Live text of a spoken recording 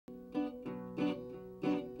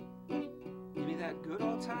good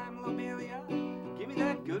old time lobelia. Give me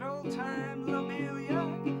that good old time lobelia.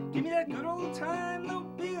 Give me that good old time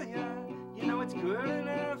lobelia. You know it's good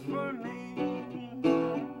enough for me.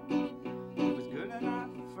 It was good enough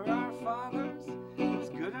for our fathers. It was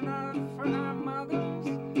good enough for our mothers.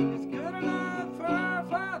 It's good enough for our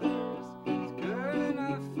fathers. It's good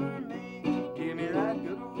enough for me. Give me that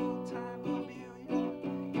good old time lobelia.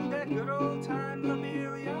 Give me that good old time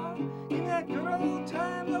lobelia. Give me that good old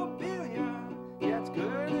time lobelia. Yeah, it's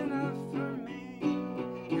good enough for me.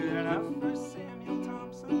 Good enough for Samuel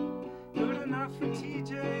Thompson. Good enough for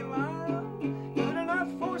T.J. Lyle. Good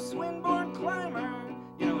enough for Swinburne Clymer.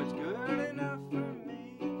 You know it's good enough for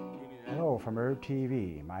me. Hello from Herb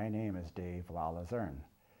TV. My name is Dave Lalazerne.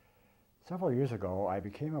 Several years ago, I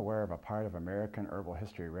became aware of a part of American herbal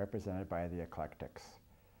history represented by the Eclectics.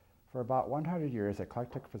 For about 100 years,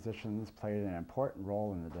 eclectic physicians played an important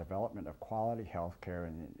role in the development of quality health care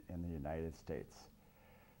in the United States.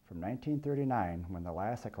 From 1939, when the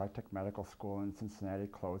last eclectic medical school in Cincinnati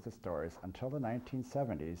closed its doors, until the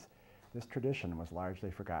 1970s, this tradition was largely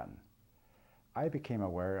forgotten. I became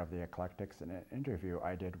aware of the eclectics in an interview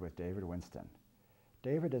I did with David Winston.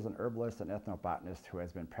 David is an herbalist and ethnobotanist who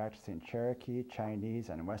has been practicing Cherokee, Chinese,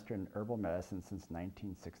 and Western herbal medicine since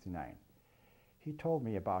 1969. He told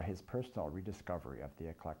me about his personal rediscovery of the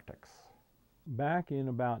eclectics. Back in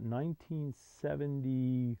about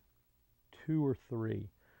 1972 or 3,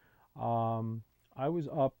 I was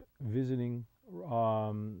up visiting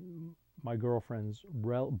my girlfriend's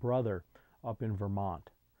brother up in Vermont,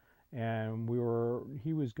 and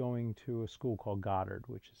he was going to a school called Goddard,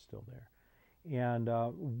 which is still there, and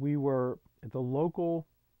we were at the local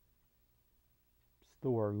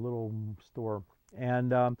little store,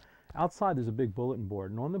 and outside there's a big bulletin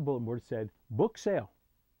board, and on the bulletin board it said book sale.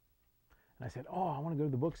 And I said, oh, I want to go to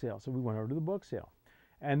the book sale. So we went over to the book sale.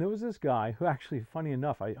 And there was this guy who actually, funny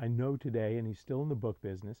enough, I know today, and he's still in the book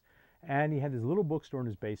business. And he had this little bookstore in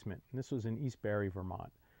his basement. And this was in East Barre,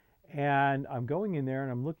 Vermont. And I'm going in there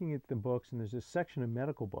and I'm looking at the books, and there's this section of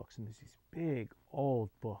medical books, and there's these big old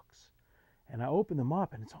books. And I open them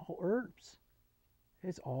up and it's all herbs.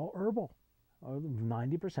 It's all herbal.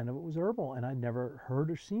 90% of it was herbal, and I'd never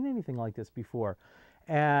heard or seen anything like this before.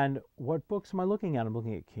 And what books am I looking at? I'm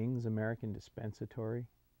looking at King's American Dispensatory.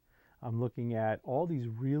 I'm looking at all these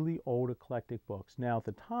really old eclectic books. Now at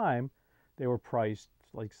the time, they were priced,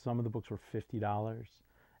 like some of the books were $50.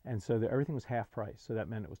 And so everything was half price. So that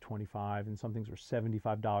meant it was $25, and some things were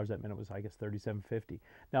 $75. That meant it was, I guess, $37.50.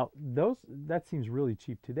 Now that seems really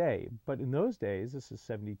cheap today, but in those days, this is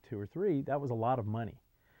 72 or 3, that was a lot of money.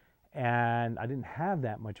 And I didn't have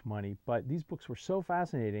that much money, but these books were so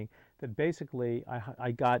fascinating that basically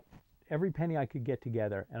I got every penny I could get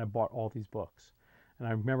together, and I bought all these books. And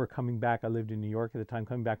I remember coming back, I lived in New York at the time,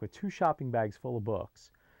 coming back with 2 shopping bags full of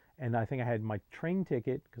books. And I think I had my train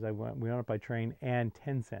ticket, because we went up by train, and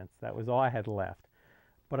 10 cents. That was all I had left.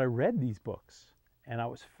 But I read these books, and I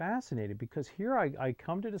was fascinated, because here I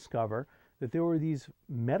come to discover that there were these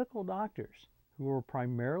medical doctors who were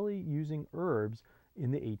primarily using herbs in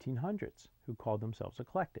the 1800s, who called themselves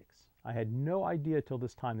eclectics. I had no idea till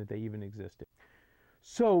this time that they even existed.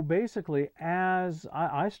 So basically, as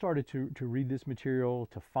I started to read this material,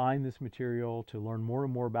 to find this material, to learn more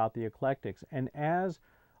and more about the eclectics, and as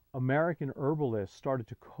American herbalists started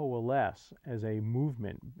to coalesce as a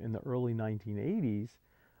movement in the early 1980s,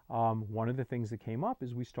 one of the things that came up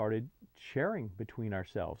is we started sharing between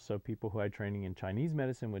ourselves. So people who had training in Chinese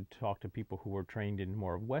medicine would talk to people who were trained in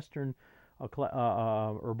more Western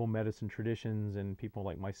herbal medicine traditions, and people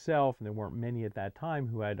like myself, and there weren't many at that time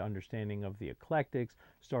who had understanding of the eclectics,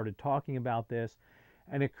 started talking about this,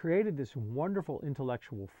 and it created this wonderful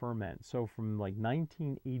intellectual ferment. So from like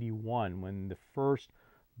 1981, when the first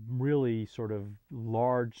really sort of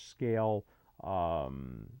large-scale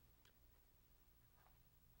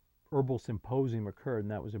herbal symposium occurred, and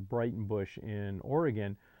that was at Brighton Bush in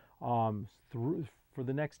Oregon, for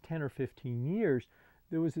the next 10 or 15 years,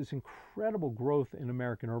 there was this incredible growth in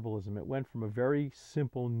American herbalism. It went from a very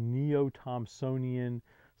simple neo-Thompsonian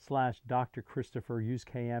 / Dr. Christopher, use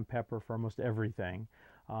cayenne pepper for almost everything,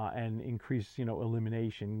 and increase,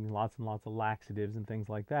 elimination, lots and lots of laxatives and things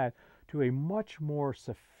like that, to a much more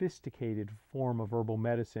sophisticated form of herbal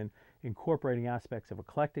medicine, incorporating aspects of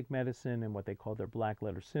eclectic medicine and what they call their black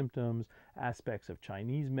letter symptoms, aspects of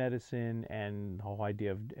Chinese medicine, and the whole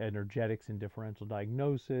idea of energetics and differential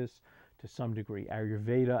diagnosis, to some degree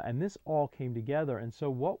Ayurveda, and this all came together. And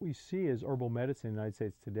so what we see as herbal medicine in the United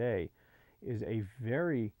States today is a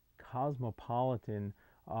very cosmopolitan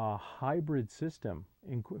hybrid system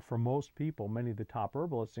for most people, many of the top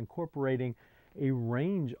herbalists, incorporating a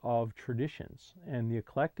range of traditions. And the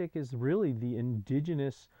eclectic is really the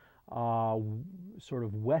indigenous sort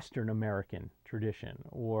of Western American tradition,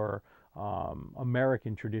 or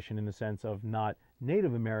American tradition in the sense of not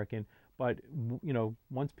Native American, but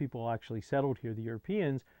once people actually settled here, the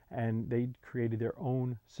Europeans, and they created their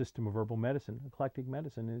own system of herbal medicine. Eclectic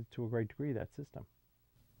medicine is, to a great degree, that system.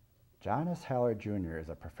 John S. Haller Jr. is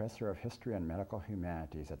a professor of history and medical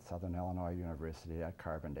humanities at Southern Illinois University at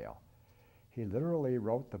Carbondale. He literally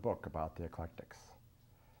wrote the book about the eclectics.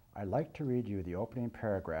 I'd like to read you the opening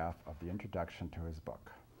paragraph of the introduction to his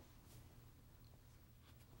book.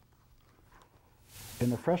 In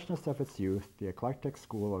the freshness of its youth, the eclectic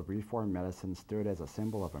school of Reformed medicine stood as a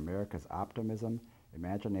symbol of America's optimism,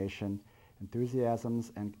 imagination,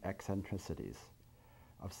 enthusiasms, and eccentricities.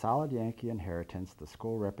 Of solid Yankee inheritance, the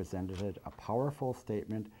school represented a powerful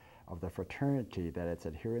statement of the fraternity that its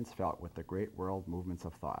adherents felt with the great world movements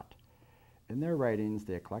of thought. In their writings,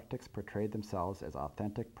 the eclectics portrayed themselves as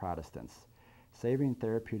authentic Protestants, saving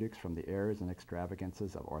therapeutics from the errors and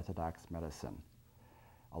extravagances of orthodox medicine.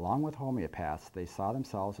 Along with homeopaths, they saw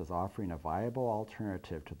themselves as offering a viable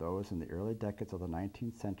alternative to those in the early decades of the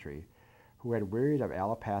 19th century who had wearied of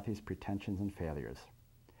allopathy's pretensions and failures.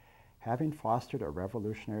 Having fostered a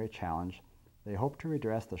revolutionary challenge, they hoped to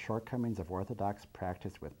redress the shortcomings of orthodox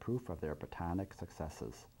practice with proof of their botanic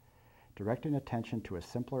successes, directing attention to a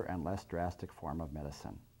simpler and less drastic form of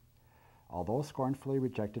medicine. Although scornfully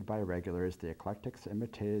rejected by regulars, the eclectics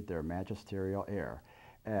imitated their magisterial air,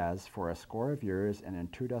 as, for a score of years and in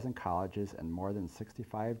 24 colleges and more than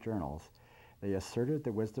 65 journals, they asserted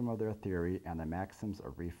the wisdom of their theory and the maxims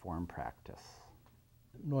of Reformed practice.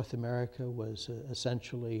 North America was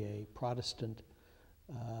essentially a Protestant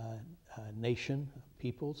nation,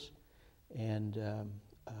 peoples, and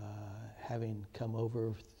having come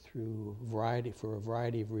over for a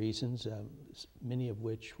variety of reasons, many of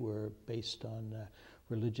which were based on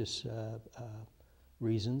religious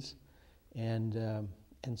reasons, and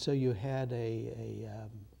so you had a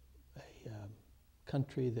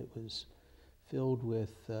country that was filled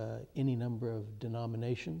with any number of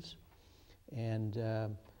denominations, and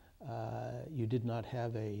you did not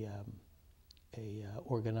have a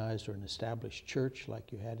organized or an established church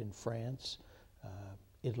like you had in France,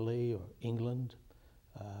 Italy, or England,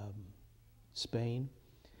 Spain,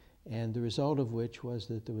 and the result of which was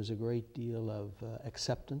that there was a great deal of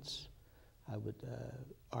acceptance. I would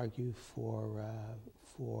argue for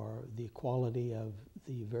the equality of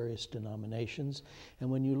the various denominations,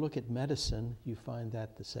 and when you look at medicine, you find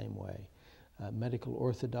that the same way. Medical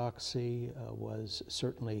orthodoxy was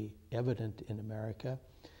certainly evident in America,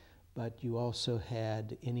 but you also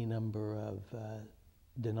had any number of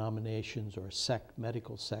denominations or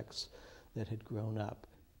medical sects that had grown up.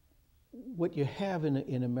 What you have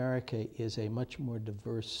in America is a much more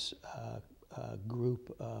diverse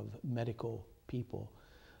group of medical people,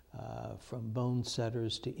 from bone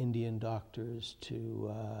setters to Indian doctors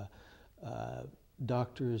to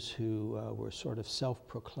doctors who were sort of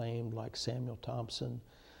self-proclaimed, like Samuel Thompson,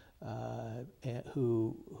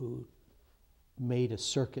 who made a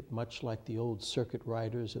circuit much like the old circuit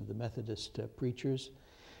riders of the Methodist preachers,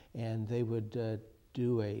 and they would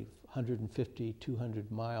do a 150,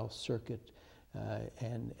 200-mile circuit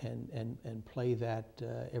and play that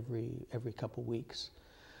every couple weeks.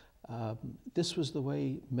 This was the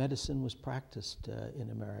way medicine was practiced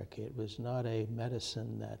in America. It was not a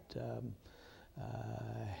medicine that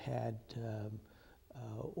had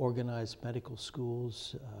organized medical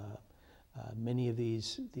schools. Many of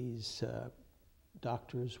these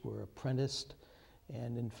doctors were apprenticed,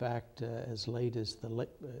 and in fact, as late as the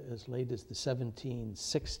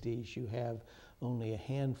 1760s, you have only a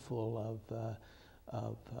handful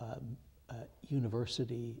of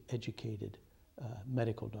university-educated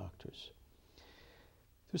medical doctors.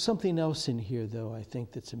 There's something else in here, though, I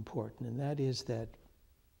think that's important, and that is that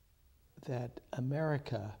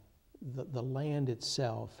America, the land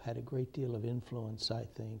itself, had a great deal of influence, I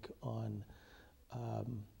think, on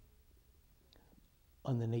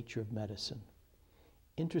the nature of medicine.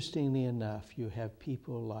 Interestingly enough, you have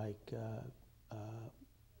people like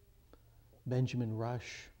Benjamin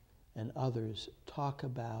Rush and others talk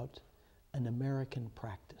about an American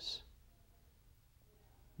practice.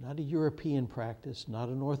 Not a European practice, not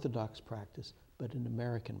an Orthodox practice, but an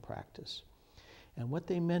American practice. And what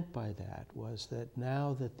they meant by that was that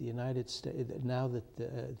now that the United States, now that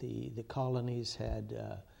the colonies had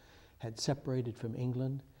separated from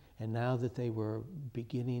England, and now that they were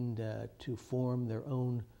beginning to form their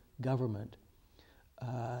own government,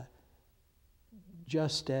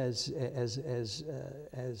 just as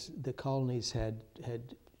the colonies had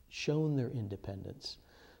shown their independence,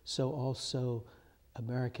 so also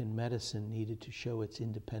American medicine needed to show its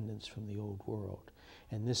independence from the old world.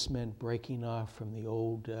 And this meant breaking off from the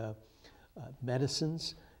old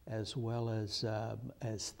medicines as well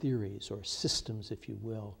as theories or systems, if you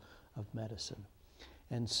will, of medicine.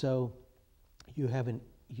 And so you have an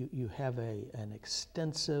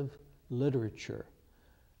extensive literature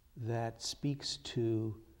that speaks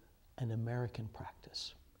to an American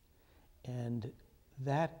practice. And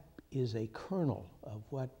that is a kernel of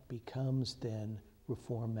what becomes then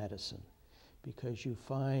reform medicine, because you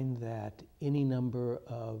find that any number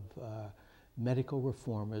of medical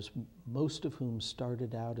reformers, most of whom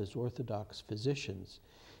started out as orthodox physicians,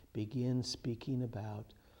 begin speaking about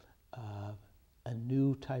a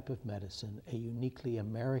new type of medicine, a uniquely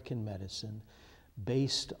American medicine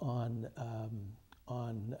based on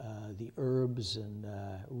the herbs and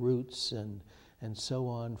roots and so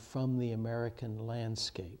on from the American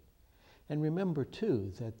landscape. And remember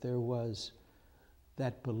too that there was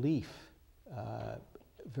that belief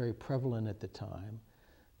very prevalent at the time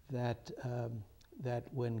that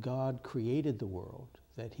when God created the world,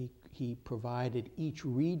 that he provided each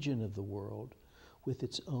region of the world with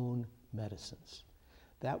its own medicines.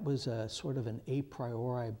 That was a sort of an a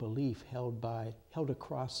priori belief held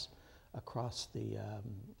across the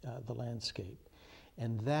landscape,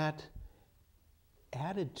 and that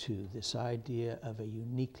added to this idea of a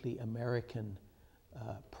uniquely American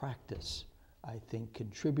practice, I think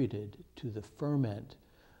contributed to the ferment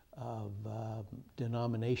of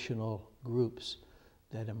denominational groups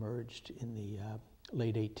that emerged in the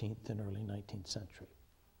late 18th and early 19th century.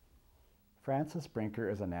 Francis Brinker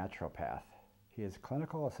is a naturopath. He is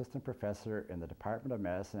clinical assistant professor in the Department of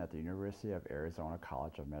Medicine at the University of Arizona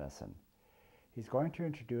College of Medicine. He's going to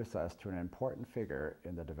introduce us to an important figure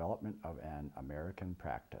in the development of an American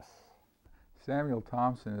practice. Samuel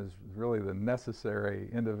Thompson is really the necessary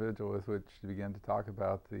individual with which to begin to talk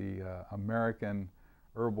about the American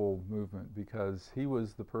herbal movement, because he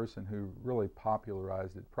was the person who really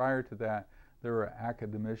popularized it. Prior to that, there were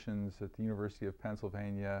academicians at the University of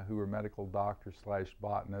Pennsylvania who were medical doctors /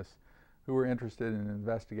 botanists who were interested in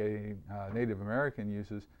investigating Native American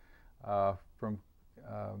uses from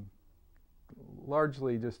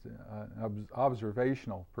largely just an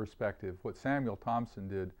observational perspective. What Samuel Thompson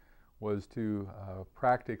did was to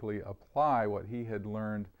practically apply what he had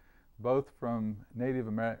learned both from Native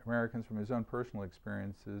Americans, from his own personal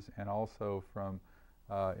experiences, and also from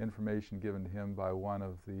information given to him by one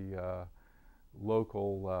of the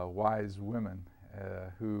local wise women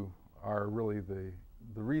who are really the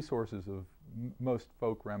resources of most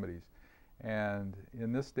folk remedies. And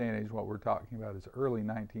in this day and age, what we're talking about is early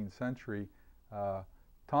 19th century.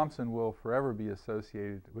 Thompson will forever be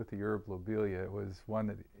associated with the herb lobelia. It was one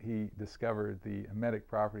that he discovered the emetic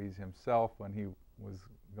properties himself when he was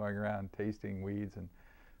going around tasting weeds, and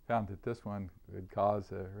found that this one would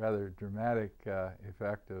cause a rather dramatic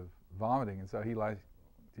effect of vomiting. And so he liked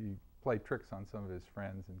to play tricks on some of his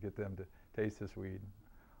friends and get them to taste this weed and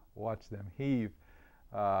watch them heave.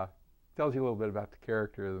 Tells you a little bit about the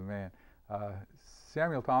character of the man.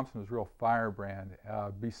 Samuel Thompson was a real firebrand.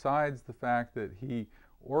 Besides the fact that he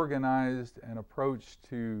organized an approach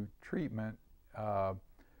to treatment,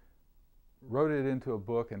 wrote it into a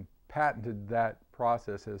book and patented that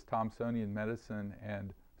process as Thompsonian medicine,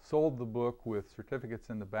 and sold the book with certificates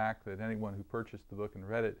in the back that anyone who purchased the book and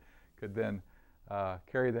read it could then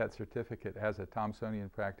carry that certificate as a Thompsonian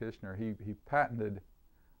practitioner. He patented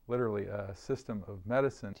literally a system of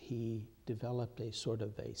medicine. He developed a sort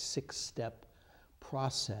of a 6-step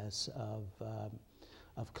process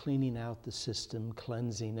of cleaning out the system,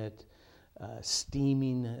 cleansing it,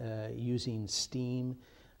 steaming, using steam,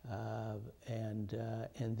 and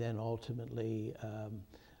then ultimately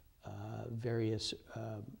various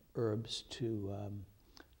herbs to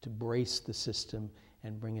brace the system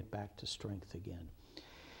and bring it back to strength again.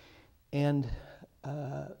 And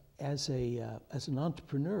as an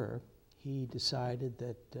entrepreneur, he decided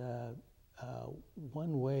that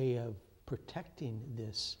one way of protecting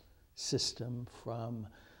this system from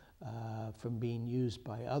being used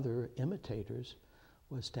by other imitators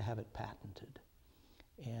was to have it patented.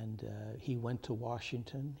 And he went to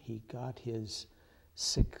Washington. He got his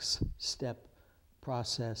 6-step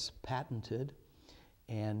process patented,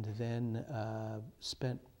 and then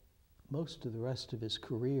spent most of the rest of his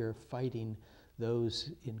career fighting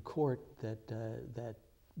those in court that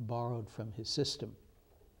borrowed from his system.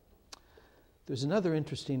 There's another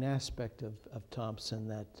interesting aspect of Thompson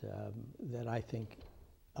that I think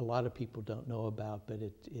a lot of people don't know about, but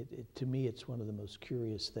to me it's one of the most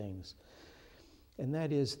curious things. And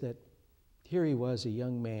that is that here he was, a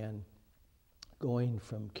young man, going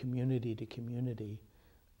from community to community,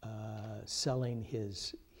 selling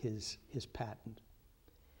his patent.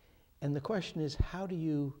 And the question is, how do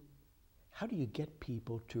you get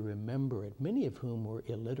people to remember it, many of whom were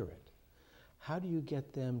illiterate? How do you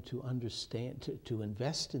get them to understand, to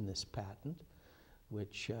invest in this patent,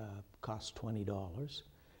 which costs $20,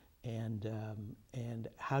 and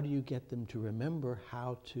how do you get them to remember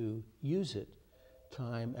how to use it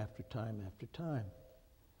time after time after time?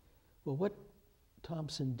 Well, what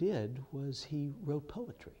Thompson did was he wrote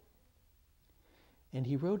poetry. And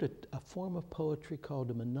he wrote a form of poetry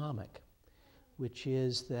called a mnemonic, which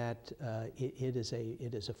is that it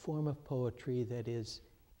is a form of poetry that is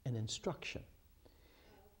an instruction.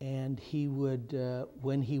 And he would,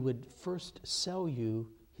 when he would first sell you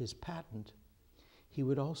his patent, he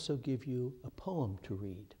would also give you a poem to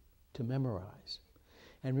read, to memorize.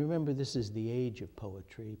 And remember, this is the age of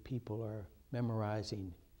poetry. People are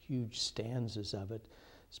memorizing huge stanzas of it.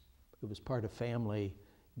 It was part of family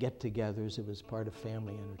get-togethers. It was part of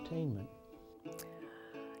family entertainment.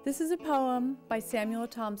 This is a poem by Samuel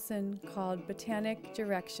Thompson called Botanic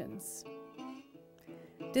Directions.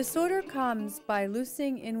 Disorder comes by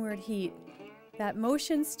loosing inward heat, that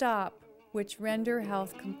motion stop which render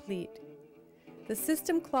health complete. The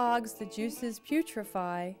system clogs, the juices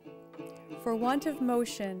putrefy. For want of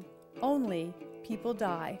motion, only people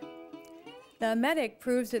die. The emetic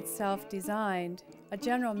proves itself designed, a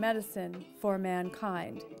general medicine for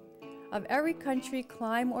mankind. Of every country,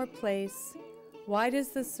 clime, or place, wide is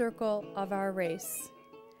the circle of our race.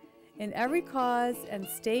 In every cause and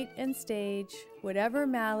state and stage, whatever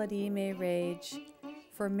malady may rage,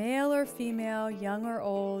 for male or female, young or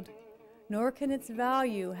old, nor can its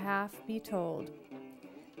value half be told.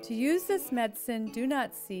 To use this medicine, do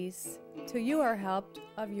not cease till you are helped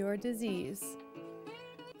of your disease.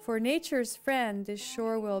 For nature's friend this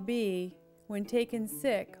sure will be when taken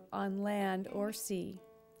sick on land or sea.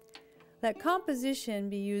 Let composition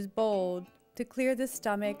be used bold to clear the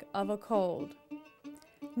stomach of a cold.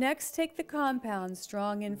 Next, take the compound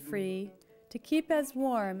strong and free to keep as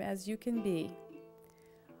warm as you can be.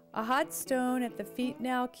 A hot stone at the feet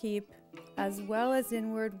now keep, as well as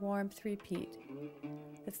inward warmth repeat.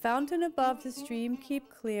 The fountain above the stream keep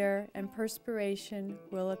clear, and perspiration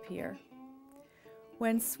will appear.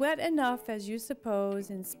 When sweat enough, as you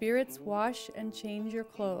suppose, in spirits wash and change your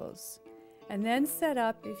clothes, and then set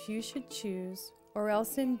up if you should choose, or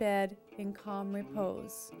else in bed in calm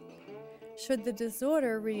repose. Should the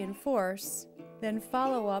disorder reinforce, then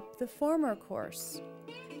follow up the former course.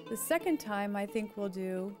 The second time I think will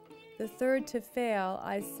do, the third to fail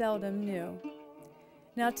I seldom knew.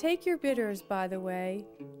 Now take your bitters, by the way,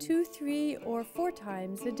 2, 3, or 4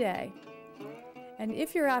 times a day. And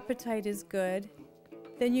if your appetite is good,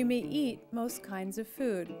 then you may eat most kinds of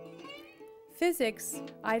food. Physics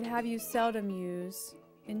I'd have you seldom use,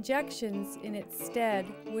 injections in its stead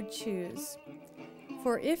would choose.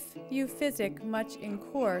 For if you physic much in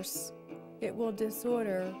course, it will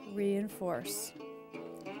disorder reinforce.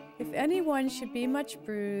 If anyone should be much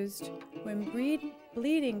bruised, when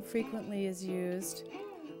bleeding frequently is used,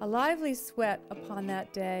 a lively sweat upon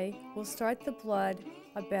that day will start the blood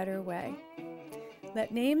a better way.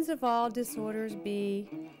 Let names of all disorders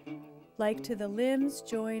be like to the limbs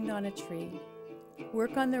joined on a tree.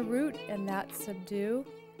 Work on the root and that subdue,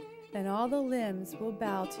 then all the limbs will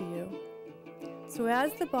bow to you. So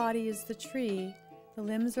as the body is the tree, the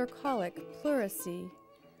limbs are colic, pleurisy.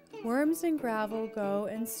 Worms and gravel go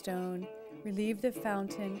and stone, relieve the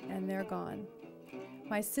fountain and they're gone.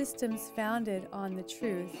 My system's founded on the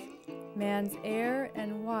truth, man's air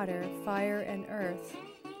and water, fire and earth.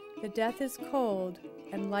 The death is cold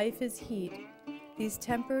and life is heat. These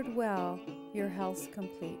tempered well, your health's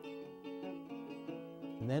complete.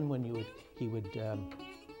 And then when he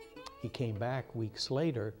came back weeks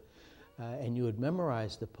later, and you would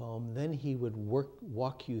memorize the poem, then he would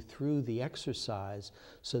walk you through the exercise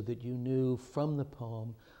so that you knew from the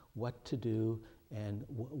poem what to do and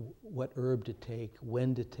what herb to take,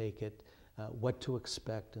 when to take it, what to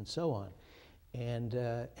expect, and so on. And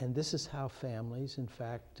this is how families, in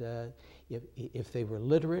fact, if they were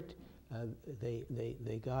literate,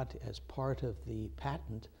 they got, as part of the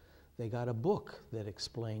patent, they got a book that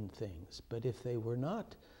explained things. But if they were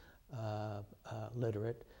not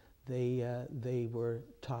literate, they were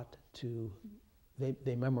taught to,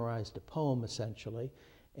 they memorized a poem essentially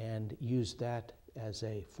and used that as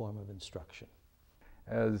a form of instruction.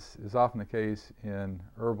 As is often the case in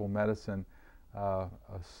herbal medicine, a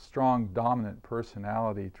strong dominant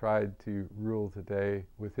personality tried to rule the day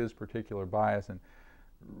with his particular bias, and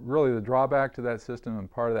really the drawback to that system, and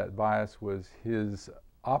part of that bias was his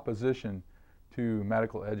opposition to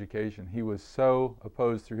medical education. He was so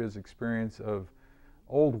opposed through his experience of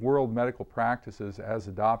old world medical practices as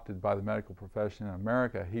adopted by the medical profession in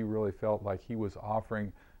America. He really felt like he was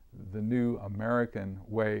offering the new American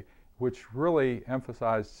way, which really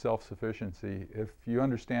emphasized self-sufficiency. If you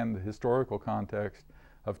understand the historical context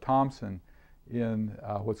of Thompson in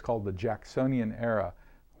what's called the Jacksonian era,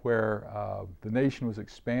 where the nation was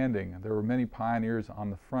expanding, there were many pioneers on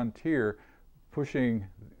the frontier pushing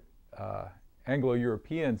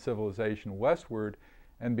Anglo-European civilization westward,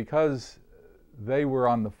 and because they were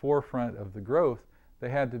on the forefront of the growth, they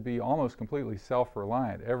had to be almost completely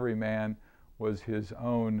self-reliant. Every man was his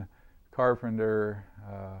own carpenter,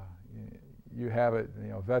 you have it, you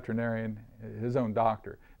know, veterinarian, his own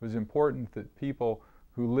doctor. It was important that people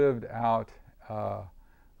who lived out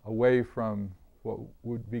away from what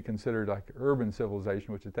would be considered like urban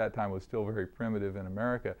civilization, which at that time was still very primitive in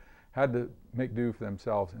America, had to make do for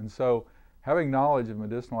themselves. And so having knowledge of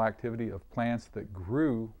medicinal activity of plants that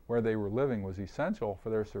grew where they were living was essential for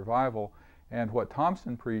their survival. And what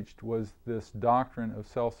Thompson preached was this doctrine of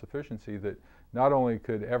self-sufficiency, that not only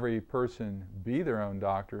could every person be their own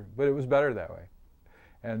doctor, but it was better that way.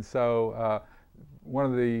 And so one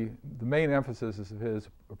of the main emphasis of his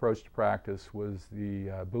approach to practice was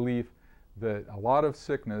the belief that a lot of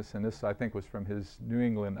sickness, and this I think was from his New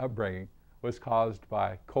England upbringing, was caused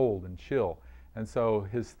by cold and chill. And so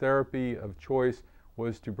his therapy of choice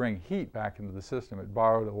was to bring heat back into the system. It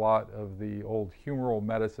borrowed a lot of the old humoral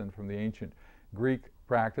medicine from the ancient Greek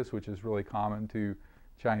practice, which is really common to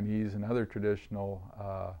Chinese and other traditional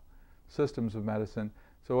systems of medicine.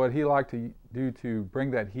 So what he liked to do to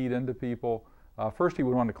bring that heat into people, first he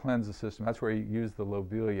would want to cleanse the system. That's where he used the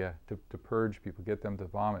lobelia to purge people, get them to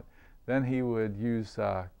vomit. Then he would use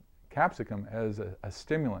capsicum as a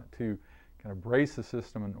stimulant to kind of brace the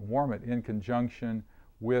system and warm it in conjunction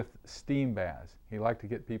with steam baths. He liked to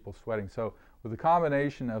get people sweating. So with the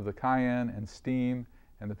combination of the cayenne and steam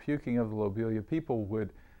and the puking of the lobelia, people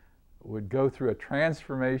would go through a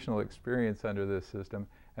transformational experience under this system.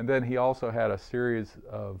 And then he also had a series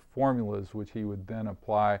of formulas which he would then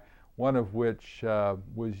apply, one of which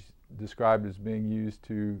was described as being used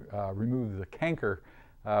to remove the canker,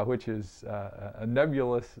 which is a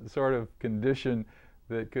nebulous sort of condition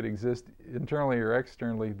that could exist internally or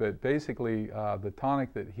externally, but basically the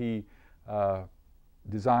tonic that he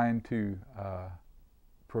designed to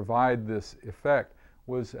provide this effect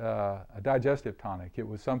was a digestive tonic. It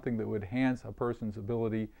was something that would enhance a person's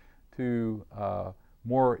ability to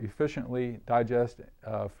more efficiently digest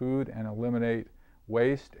food and eliminate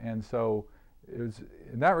waste. And so it was,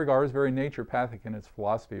 in that regard, it was very naturopathic in its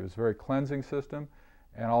philosophy. It was a very cleansing system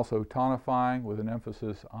and also tonifying with an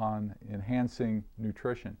emphasis on enhancing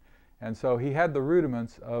nutrition. And so he had the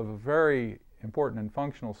rudiments of a very important and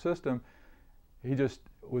functional system. He just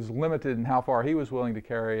was limited in how far he was willing to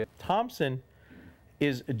carry it. Thompson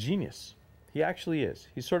is a genius. He actually is.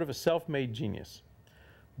 He's sort of a self-made genius.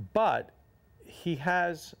 But he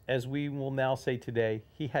has, as we will now say today,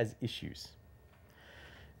 he has issues.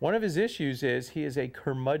 One of his issues is he is a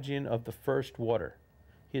curmudgeon of the first water.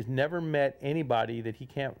 He has never met anybody that he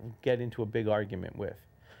can't get into a big argument with.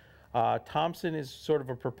 Thompson is sort of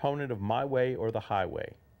a proponent of my way or the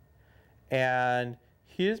highway. And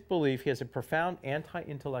his belief, he has a profound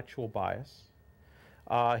anti-intellectual bias.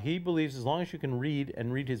 He believes as long as you can read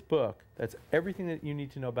and read his book, that's everything that you need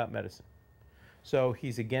to know about medicine. So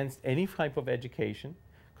he's against any type of education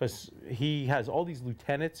because he has all these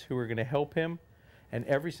lieutenants who are going to help him. And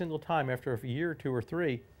every single time, after a year or two or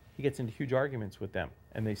three, he gets into huge arguments with them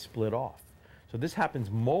and they split off. So this happens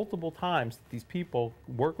multiple times. These people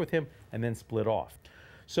work with him and then split off.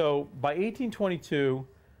 So by 1822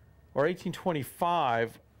 or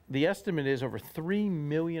 1825, the estimate is over 3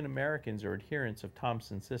 million Americans are adherents of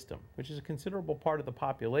Thompson's system, which is a considerable part of the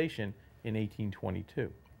population in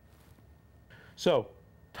 1822. So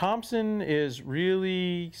Thompson is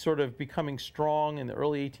really sort of becoming strong in the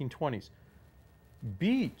early 1820s.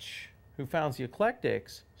 Beach, who founds the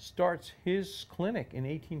Eclectics, starts his clinic in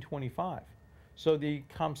 1825. So the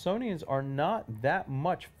Thompsonians are not that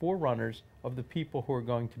much forerunners of the people who are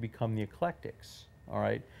going to become the Eclectics, all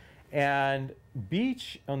right? And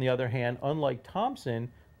Beach, on the other hand, unlike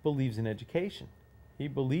Thompson, believes in education. He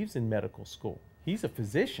believes in medical school. He's a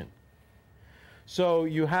physician. So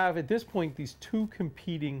you have, at this point, these two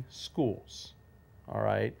competing schools, all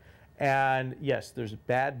right? And yes, there's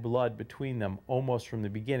bad blood between them almost from the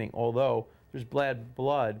beginning, although there's bad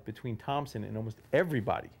blood between Thompson and almost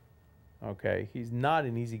everybody, okay? He's not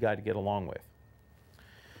an easy guy to get along with.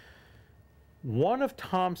 One of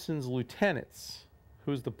Thomson's lieutenants,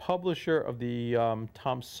 who's the publisher of the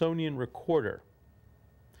Thomsonian Recorder,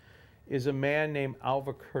 is a man named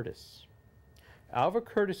Alva Curtis. Alva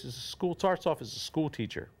Curtis starts off as a school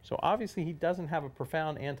teacher, so obviously he doesn't have a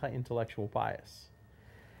profound anti-intellectual bias.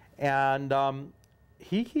 And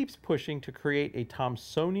he keeps pushing to create a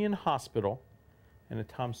Thomsonian hospital and a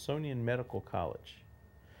Thomsonian medical college.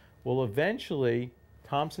 Well, eventually,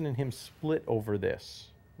 Thomson and him split over this,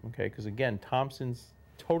 okay? Because again, Thomson's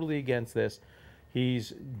totally against this.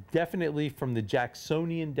 He's definitely from the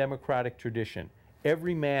Jacksonian democratic tradition.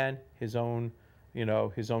 Every man his own,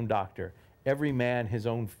 his own doctor. Every man his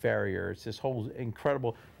own farrier. It's this whole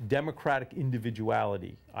incredible democratic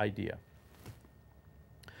individuality idea.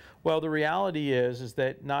 Well, the reality is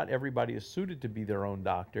that not everybody is suited to be their own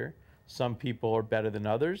doctor. Some people are better than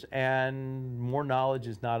others, and more knowledge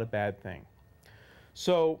is not a bad thing.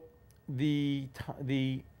 So the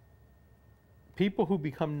people who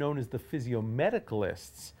become known as the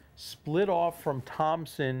physiomedicalists split off from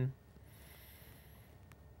Thomson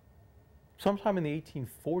sometime in the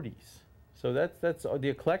 1840s. So that's the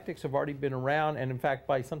eclectics have already been around, and in fact,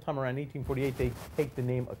 by sometime around 1848, they take the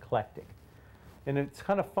name eclectic. And it's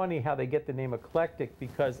kind of funny how they get the name eclectic,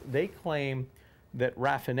 because they claim that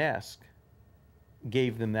Rafinesque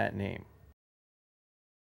gave them that name.